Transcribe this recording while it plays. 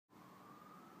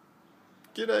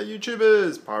G'day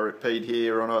YouTubers, Pirate Pete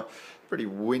here on a pretty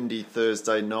windy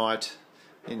Thursday night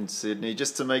in Sydney,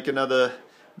 just to make another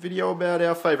video about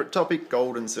our favourite topic,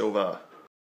 gold and silver.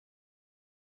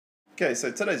 Okay,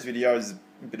 so today's video is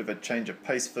a bit of a change of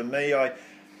pace for me. I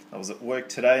was at work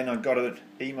today and I got an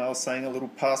email saying a little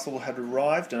parcel had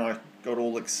arrived, and I got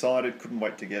all excited, couldn't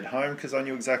wait to get home because I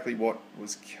knew exactly what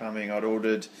was coming. I'd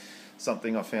ordered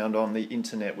something I found on the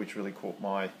internet which really caught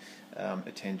my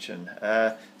attention.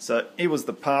 So here was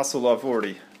the parcel. I've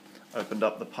already opened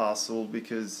up the parcel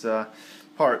because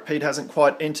Pirate Pete hasn't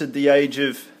quite entered the age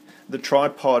of the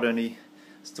tripod, and he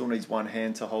still needs one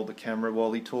hand to hold the camera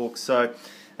while he talks. So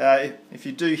if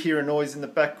you do hear a noise in the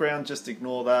background, just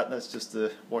ignore that. That's just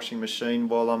the washing machine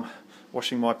while I'm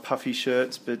washing my puffy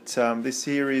shirts. But this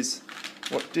here is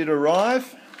what did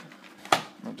arrive.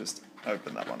 I'll just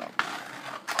open that one up.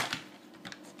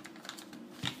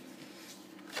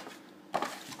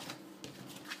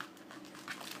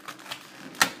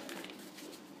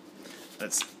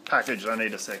 It's packaged. I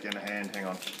need a second hand. Hang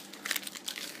on.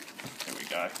 Here we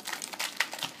go.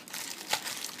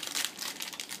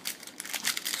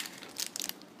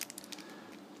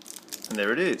 And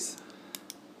there it is.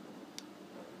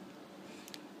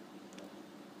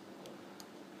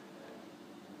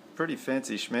 Pretty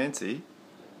fancy schmancy.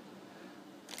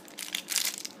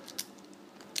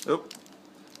 Oh,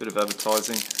 bit of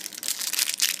advertising.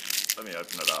 Let me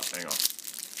open it up. Hang on.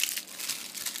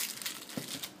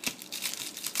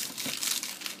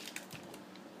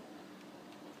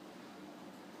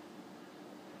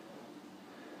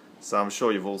 So I'm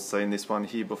sure you've all seen this one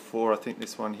here before. I think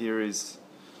this one here is,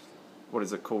 what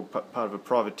is it called, part of a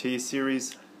privateer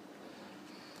series.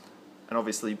 And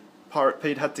obviously Pirate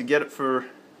Pete had to get it for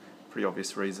pretty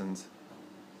obvious reasons.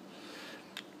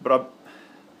 But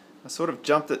I sort of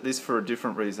jumped at this for a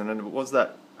different reason, and it was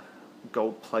that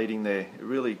gold plating there. It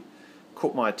really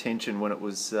caught my attention when it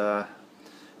was, when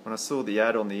I saw the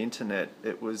ad on the internet.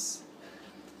 It was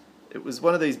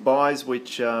one of these buys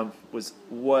which was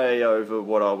way over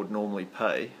what I would normally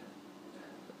pay,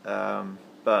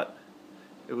 but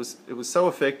it was so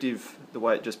effective the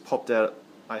way it just popped out.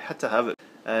 I had to have it,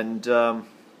 and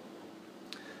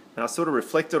I sort of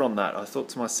reflected on that. I thought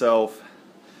to myself,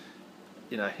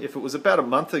 you know, if it was about a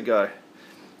month ago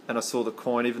and I saw the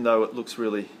coin, even though it looks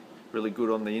really good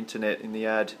on the internet in the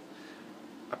ad,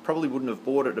 I probably wouldn't have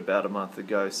bought it about a month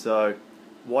ago. So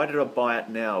why did I buy it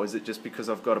now? Is it just because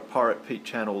I've got a Pirate Pete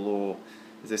channel, or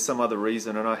is there some other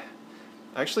reason? And I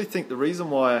actually think the reason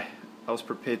why I was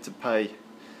prepared to pay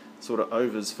sort of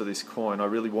overs for this coin, I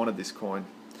really wanted this coin.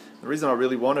 The reason I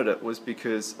really wanted it was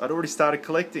because I'd already started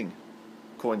collecting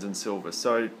coins and silver.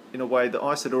 So in a way, the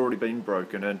ice had already been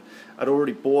broken, and I'd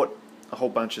already bought a whole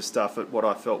bunch of stuff at what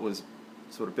I felt was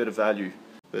sort of better value.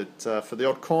 But for the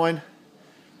odd coin,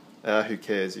 who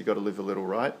cares? You've got to live a little,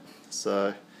 right?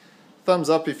 So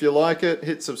thumbs up if you like it,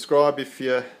 hit subscribe if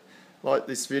you like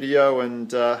this video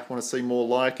and want to see more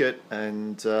like it,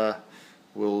 and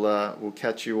we'll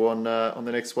catch you on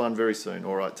the next one very soon.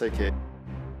 Alright, take care.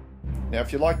 Now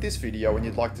if you like this video and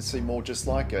you'd like to see more just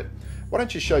like it, why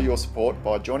don't you show your support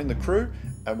by joining the crew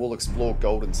and we'll explore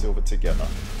gold and silver together.